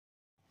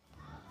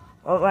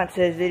Welcome back to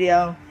this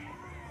video.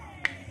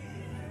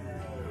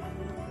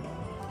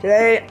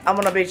 Today I'm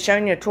going to be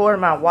showing you a tour of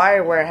my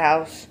wire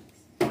warehouse.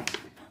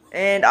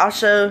 And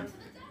also,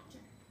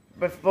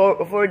 before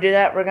we do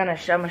that, I'm going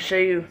to show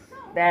you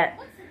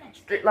that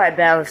streetlight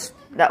ballast.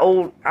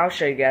 I'll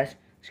show you guys.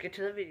 Let's get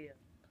to the video.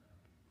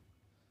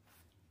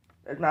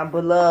 There's my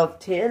beloved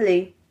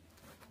Tilly.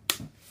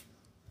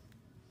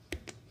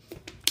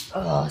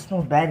 Oh, it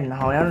smells bad in the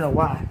hallway. I don't know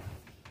why.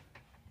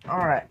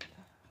 Alright.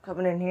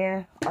 Coming in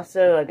here.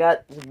 Also, I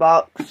got this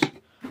box.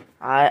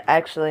 I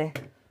actually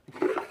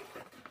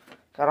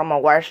got all my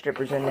wire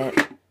strippers in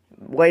it.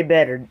 Way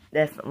better,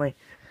 definitely.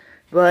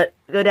 But,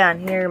 go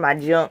down here, my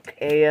junk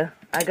area.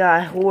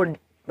 I hoard,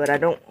 but I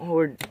don't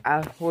hoard.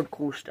 I hoard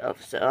cool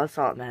stuff, so that's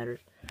all that matters.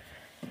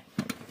 I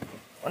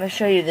want to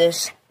show you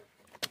this.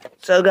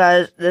 So,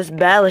 guys, this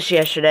ballast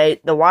yesterday,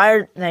 the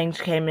wire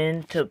things came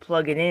in to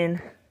plug it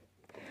in.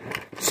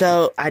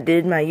 So, I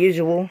did my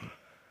usual.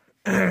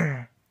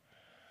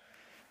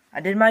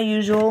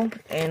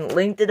 And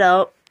linked it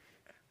up.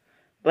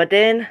 But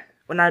then,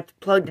 when I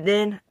plugged it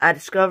in, I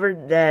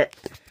discovered that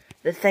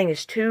this thing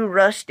is too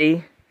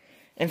rusty.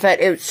 In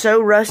fact, it was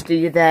so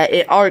rusty that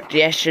it arced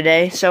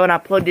yesterday. So when I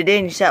plugged it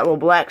in, you see that little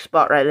black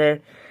spot right there.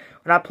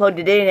 When I plugged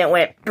it in, it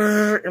went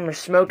brrr, and was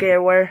smoke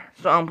everywhere.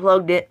 So I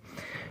unplugged it.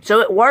 So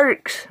it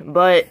works,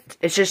 but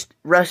it's just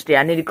rusty.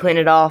 I need to clean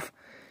it off.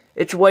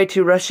 It's way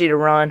too rusty to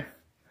run.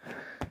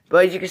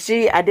 But as you can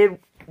see, I did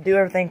do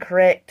everything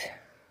correct.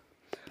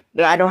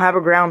 I don't have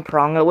a ground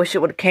prong. I wish it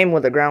would have came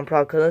with a ground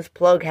prong because this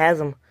plug has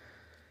them.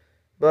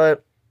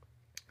 But,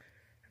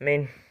 I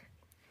mean,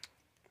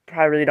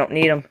 probably really don't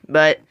need them.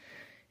 But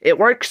it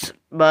works,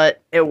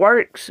 but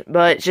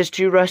it's just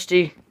too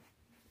rusty.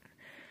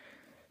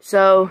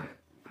 So,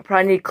 I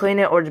probably need to clean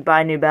it or just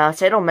buy a new ballast.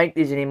 They don't make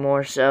these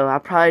anymore, so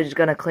I'm probably just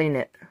gonna clean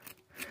it.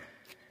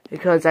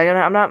 Because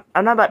I'm not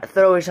about to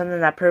throw away something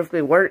that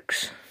perfectly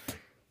works.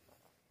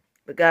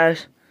 But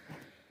guys,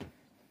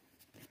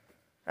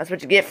 that's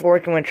what you get for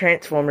working with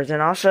transformers.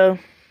 And also,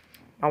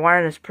 my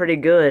wiring is pretty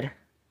good,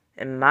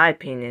 in my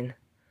opinion.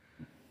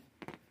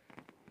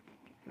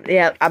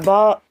 Yeah, I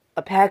bought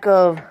a pack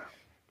of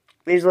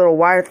these little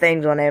wire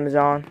things on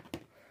Amazon.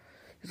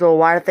 These little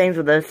wire things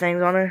with those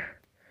things on there.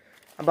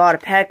 I bought a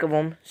pack of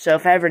them, so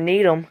if I ever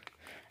need them,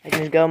 I can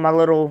just go on my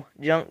little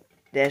junk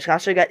desk. I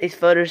also got these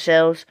photo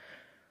cells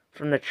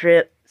from the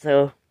trip,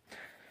 so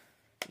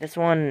this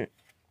one,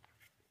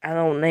 I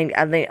think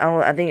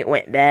it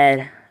went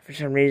bad. For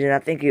some reason, I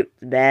think it's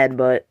bad,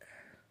 but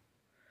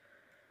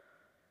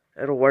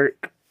it'll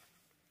work.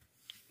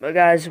 But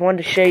guys, I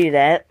wanted to show you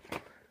that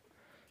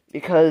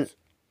because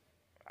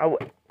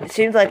it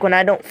seems like when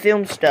I don't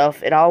film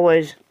stuff,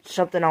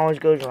 something always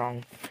goes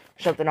wrong.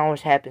 Something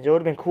always happens. It would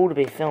have been cool to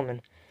be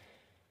filming.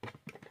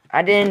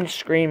 I didn't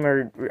scream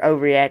or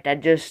overreact. I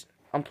just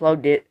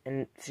unplugged it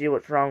and see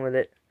what's wrong with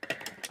it.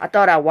 I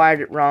thought I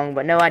wired it wrong,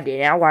 but no, I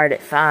didn't. I wired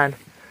it fine.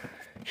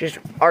 Just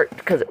arced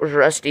because it was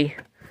rusty.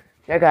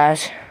 Yeah,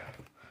 guys,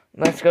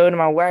 let's go to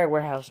my wire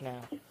warehouse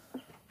now.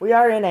 We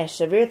are in a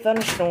severe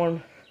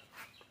thunderstorm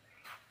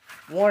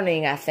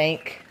warning, I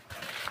think,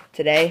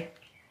 today.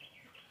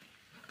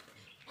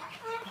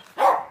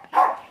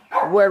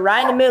 We're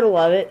right in the middle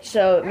of it,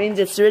 so it means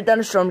a severe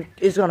thunderstorm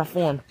is going to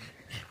form.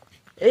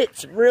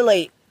 It's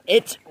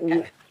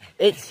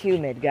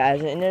humid,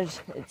 guys, and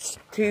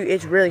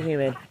it's really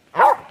humid.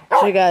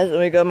 So, guys, let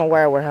me go to my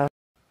wire warehouse.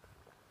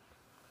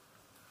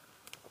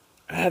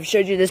 I've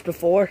showed you this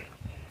before.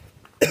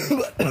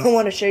 I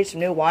want to show you some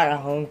new wire I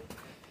hung.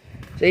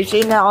 So you've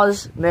seen all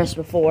this mess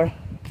before.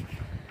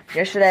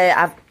 Yesterday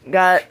I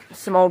got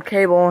some old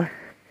cable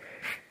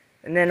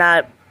and then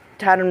I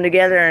tied them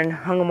together and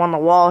hung them on the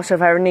wall. So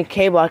if I ever need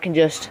cable, I can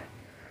just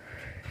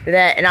do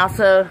that. And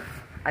also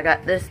I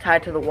got this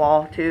tied to the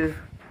wall too.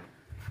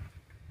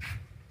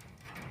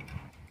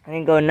 I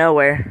didn't go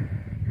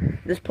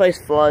nowhere. This place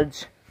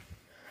floods.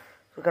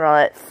 Look at all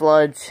that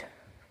floods.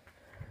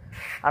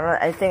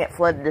 I think it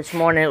flooded this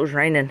morning. It was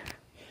raining.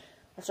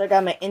 So I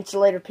got my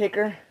insulator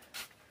picker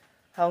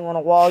hung on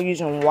a wall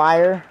using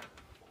wire,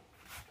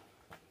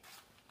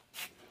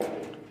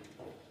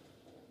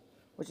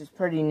 which is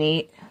pretty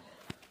neat.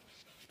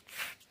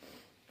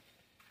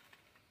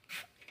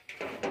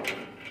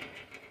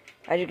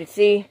 As you can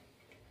see,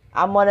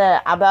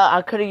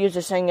 I could have used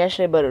this thing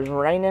yesterday, but it was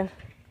raining.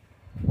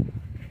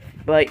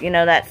 But you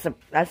know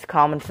that's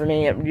common for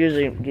me.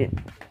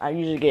 I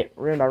usually get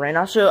ruined by rain.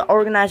 Also,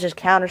 organized this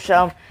counter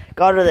shelf.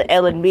 Got her the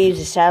LNBs,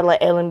 the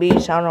satellite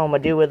LNBs. I don't know what I'm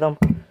gonna do with them.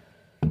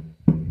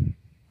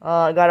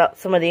 I got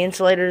some of the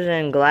insulators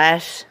and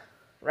glass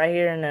right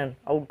here, and an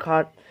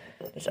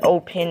this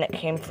old pin that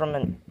came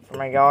from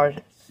my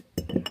yard.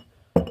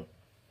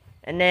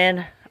 And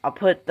then I'll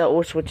put the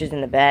oil switches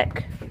in the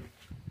back.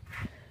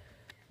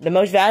 The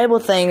most valuable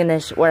thing in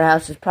this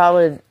warehouse is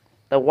probably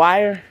the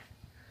wire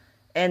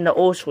and the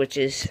oil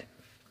switches.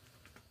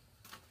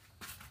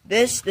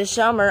 This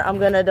summer, I'm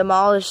gonna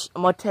demolish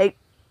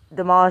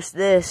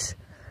this,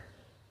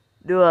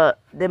 do a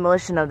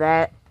demolition of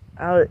that.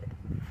 I'll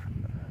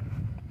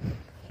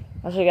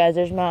show you guys,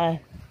 there's my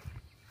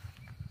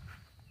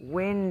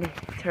wind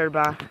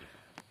turbine.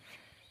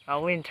 My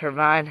wind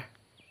turbine.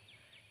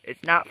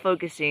 It's not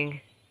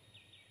focusing.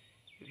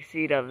 You can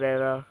see it up there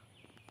though.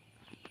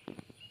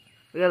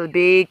 We got the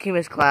big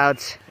cumulus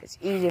clouds. It's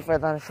easy for a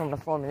thunderstorm to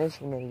form in this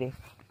humidity.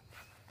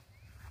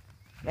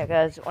 Now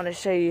guys, I want to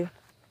show you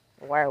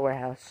the wire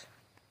warehouse.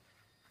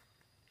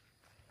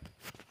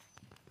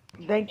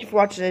 Thank you for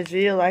watching this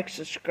video. Like,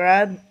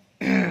 subscribe,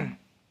 and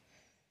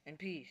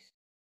peace.